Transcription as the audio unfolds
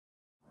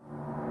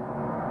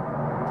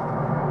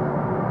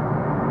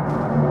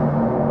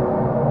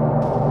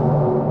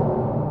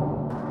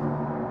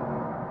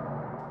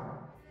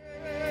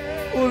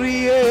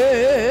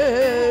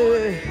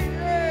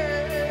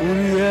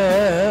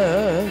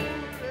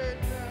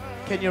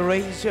Can you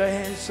raise your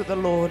hands to the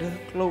Lord and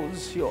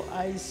close your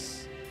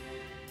eyes?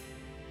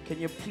 Can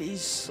you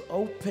please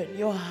open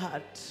your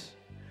heart?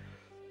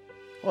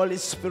 Holy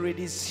Spirit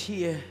is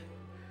here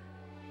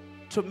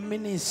to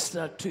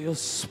minister to your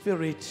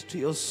spirit, to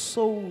your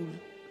soul.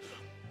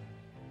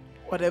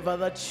 Whatever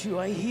that you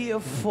are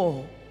here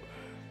for,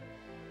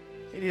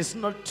 it is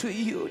not too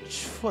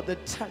huge for the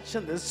touch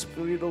and the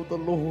Spirit of the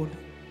Lord.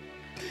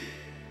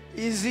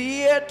 He's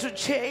here to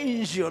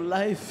change your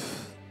life.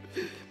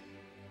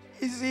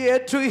 He's here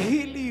to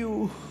heal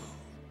you.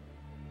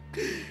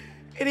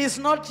 It is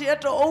not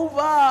yet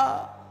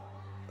over.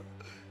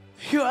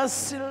 You are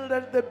still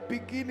at the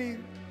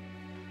beginning.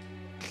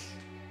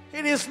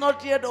 It is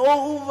not yet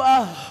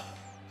over.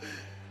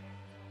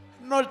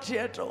 Not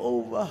yet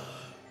over.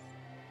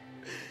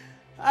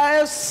 I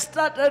have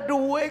started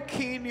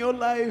working in your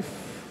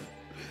life.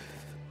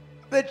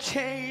 The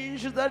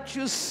change that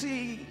you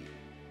see,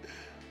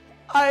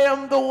 I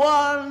am the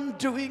one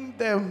doing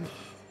them.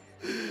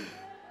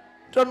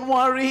 Don't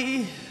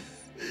worry.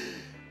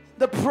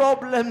 The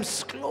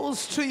problem's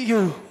close to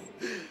you,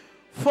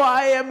 for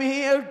I am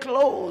here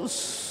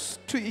close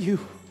to you.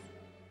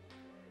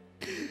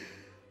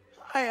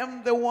 I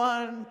am the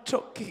one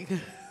talking.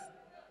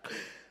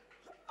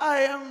 I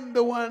am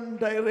the one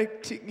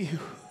directing you.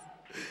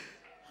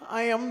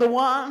 I am the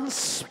one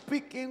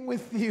speaking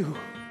with you.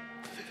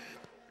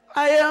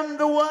 I am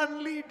the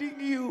one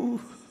leading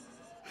you.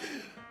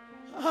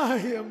 I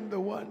am the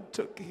one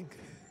talking.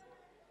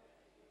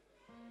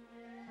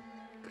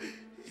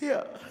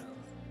 Here.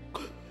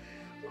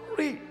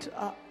 Read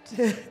out.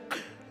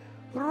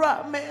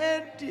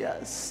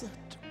 Ramedias.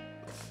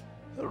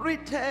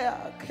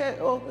 Ritea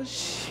keo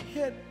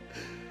shen.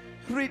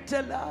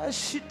 Ritela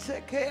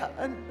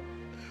shitekean.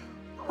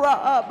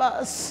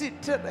 Raaba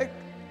sitere.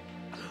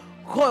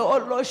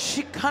 Koolo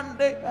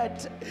shikande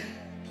at.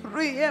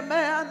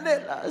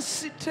 Riemeanela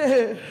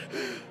site.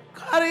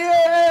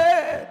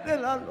 Carriere de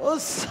la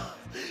losa.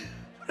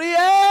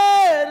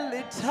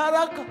 Riel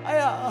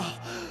tarakaya.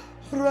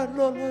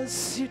 Ranola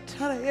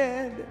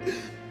sitaren.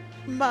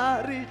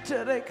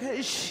 Maritere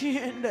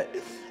keshinde.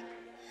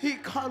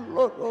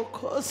 Ikaloro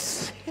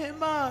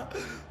kosema.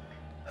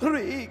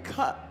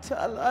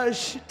 Rikatala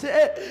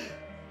shite.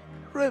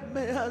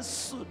 Remea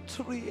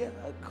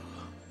sutriako.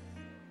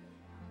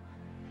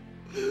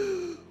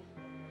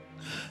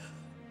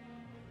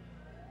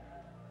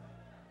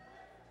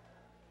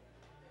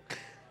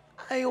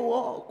 I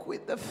walk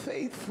with the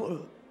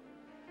faithful.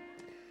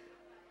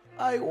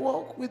 I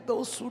walk with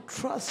those who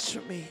trust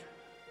me.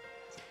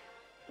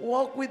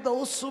 Walk with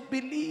those who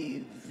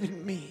believe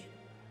in me.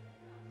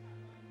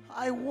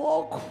 I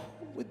walk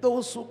with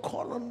those who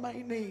call on my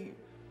name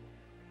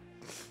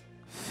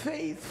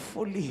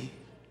faithfully,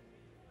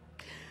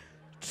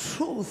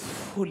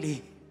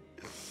 truthfully.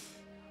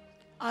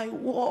 I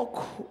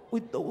walk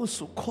with those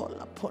who call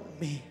upon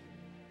me.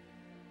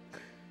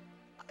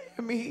 I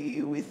am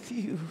here with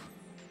you.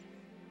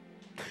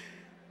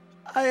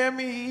 I am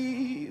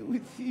here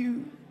with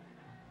you.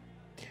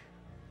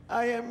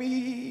 I am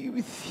here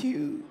with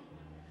you.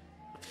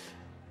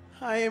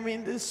 I am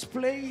in this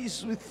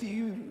place with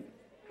you.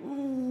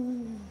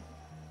 Ooh.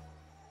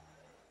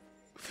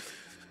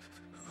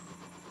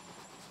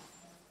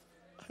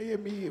 I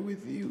am here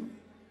with you.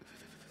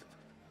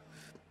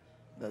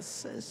 Thus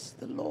says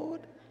the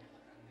Lord.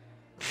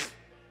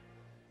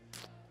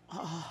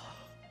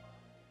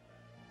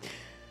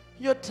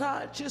 Your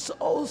touch is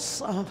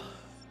awesome.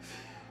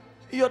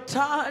 Your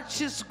touch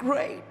is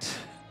great,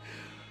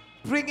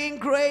 bringing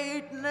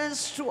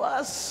greatness to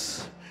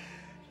us,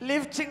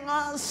 lifting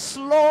us,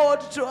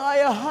 Lord, to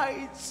higher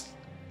heights.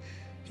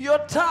 Your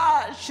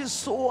touch is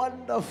so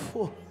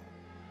wonderful.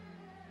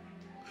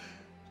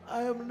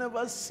 I have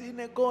never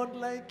seen a God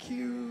like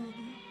you.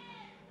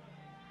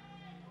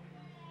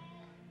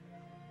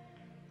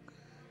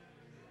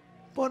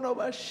 Bona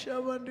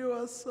bashavandi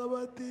wa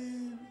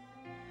sabati.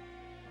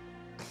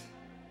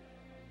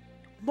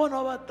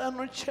 Bona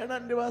batanu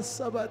chenandi wa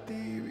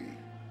sabati.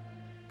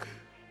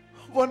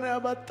 Bona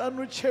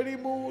batanu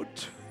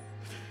cherimut.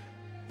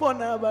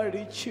 Bona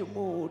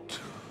barichimut.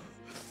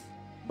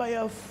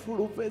 Baya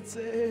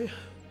flupeze.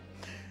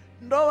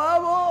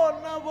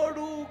 Ndobabona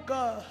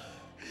boruka.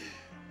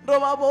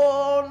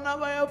 Ndobabona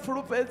baya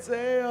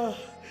flupeze.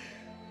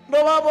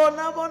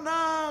 Ndobabona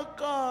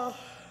bonaka.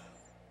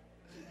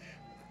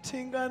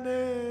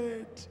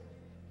 Tinganet.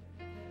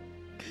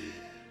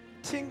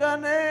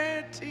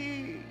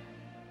 Tinganeti.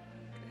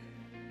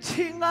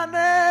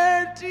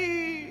 Tinganeti.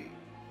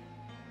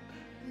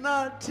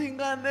 Na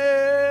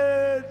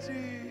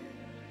tinganeti.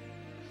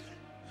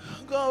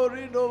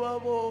 Gauri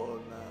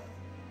ndobabona.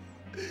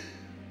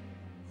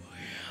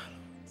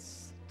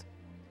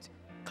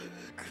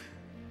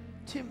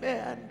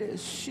 Timeande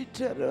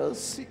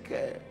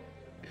shiterosike.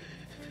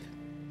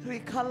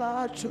 Lift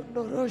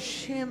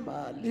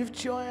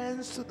your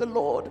hands to the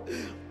Lord.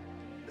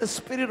 The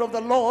Spirit of the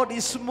Lord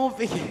is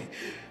moving.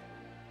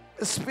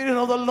 The Spirit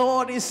of the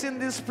Lord is in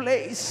this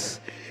place.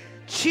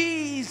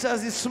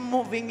 Jesus is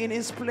moving in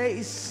his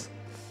place.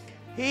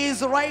 He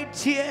is right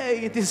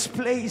here in this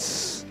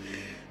place.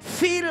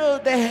 Feel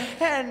the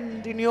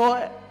hand in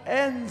your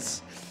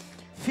hands.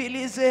 Feel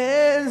his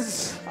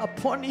hands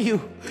upon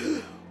you.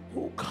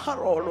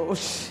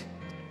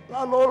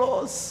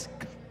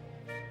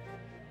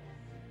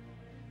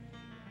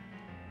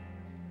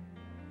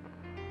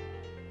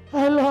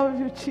 I love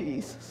you,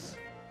 Jesus.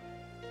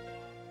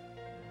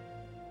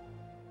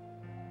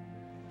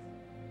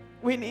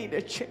 We need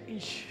a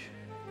change.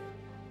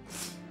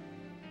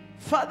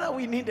 Father,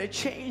 we need a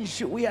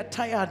change. We are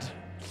tired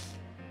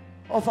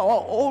of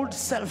our old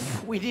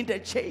self. We need a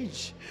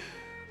change.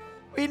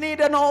 We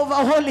need an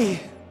overhauling.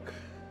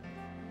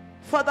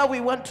 Father, we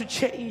want to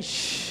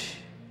change.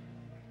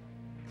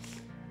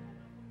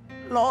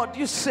 Lord,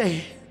 you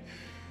say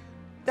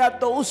that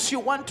those you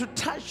want to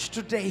touch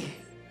today,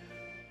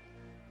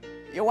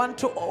 you want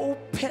to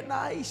open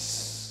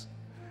eyes,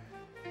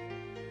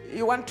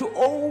 you want to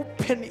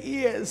open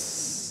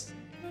ears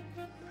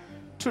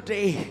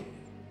today.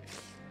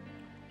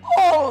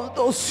 All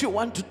those you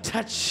want to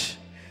touch,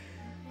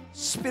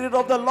 Spirit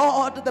of the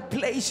Lord, the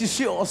place is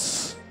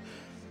yours.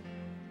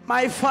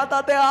 My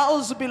Father, the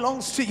house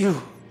belongs to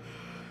you.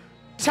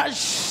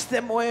 Touch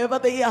them wherever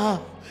they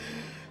are.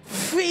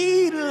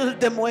 Feel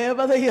them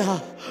wherever they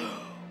are.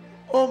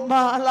 O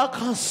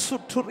malaka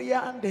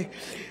suturiande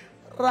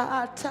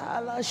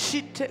rata la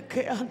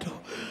shitekeando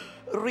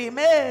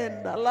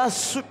remain la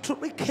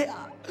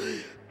suturikea.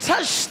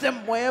 Touch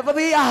them wherever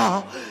they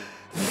are.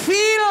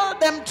 Fill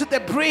them to the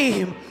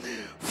brim,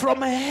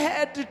 from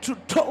head to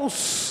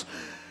toes.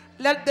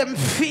 Let them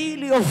feel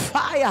your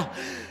fire.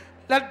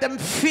 Let them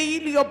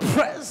feel your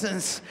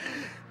presence.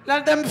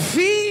 Let them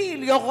feel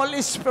your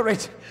Holy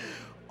Spirit.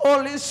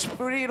 Holy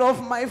Spirit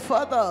of my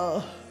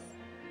Father.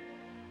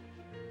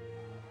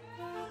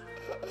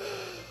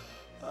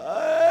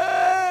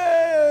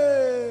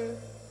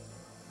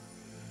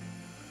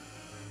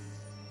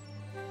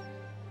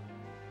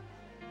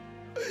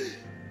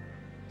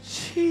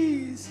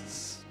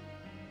 Jesus.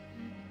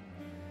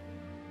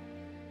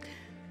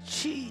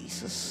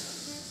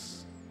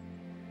 Jesus.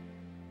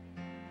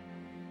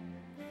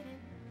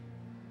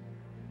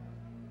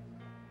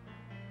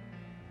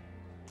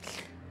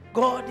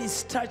 God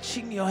is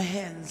touching your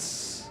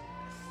hands.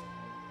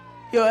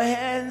 Your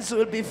hands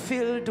will be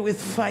filled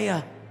with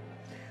fire.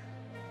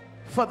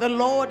 For the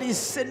Lord is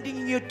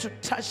sending you to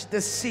touch the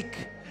sick,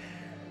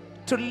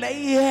 to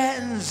lay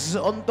hands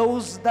on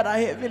those that are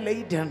heavy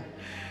laden,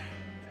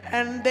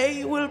 and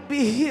they will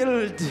be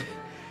healed.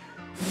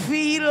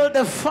 Feel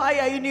the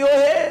fire in your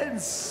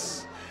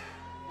hands.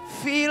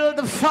 Feel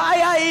the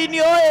fire in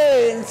your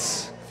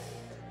hands.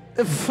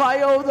 The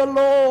fire of the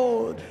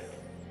Lord.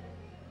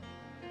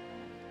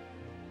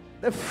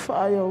 The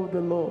fire of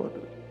the Lord.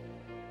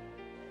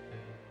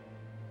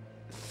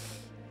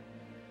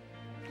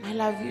 I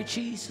love you,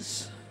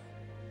 Jesus.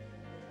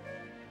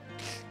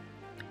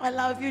 I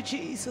love you,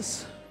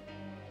 Jesus.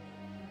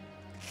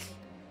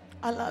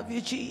 I love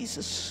you,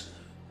 Jesus.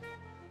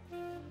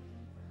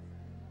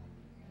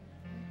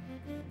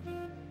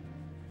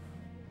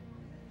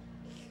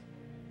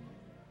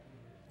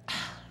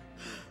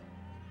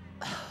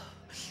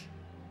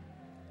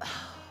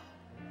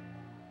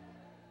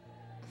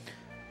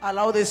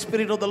 Allow the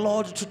Spirit of the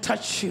Lord to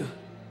touch you.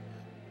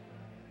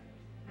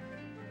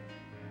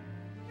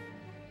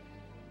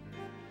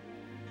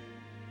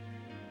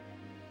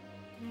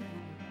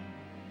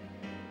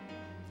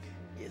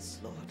 Yes,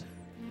 Lord.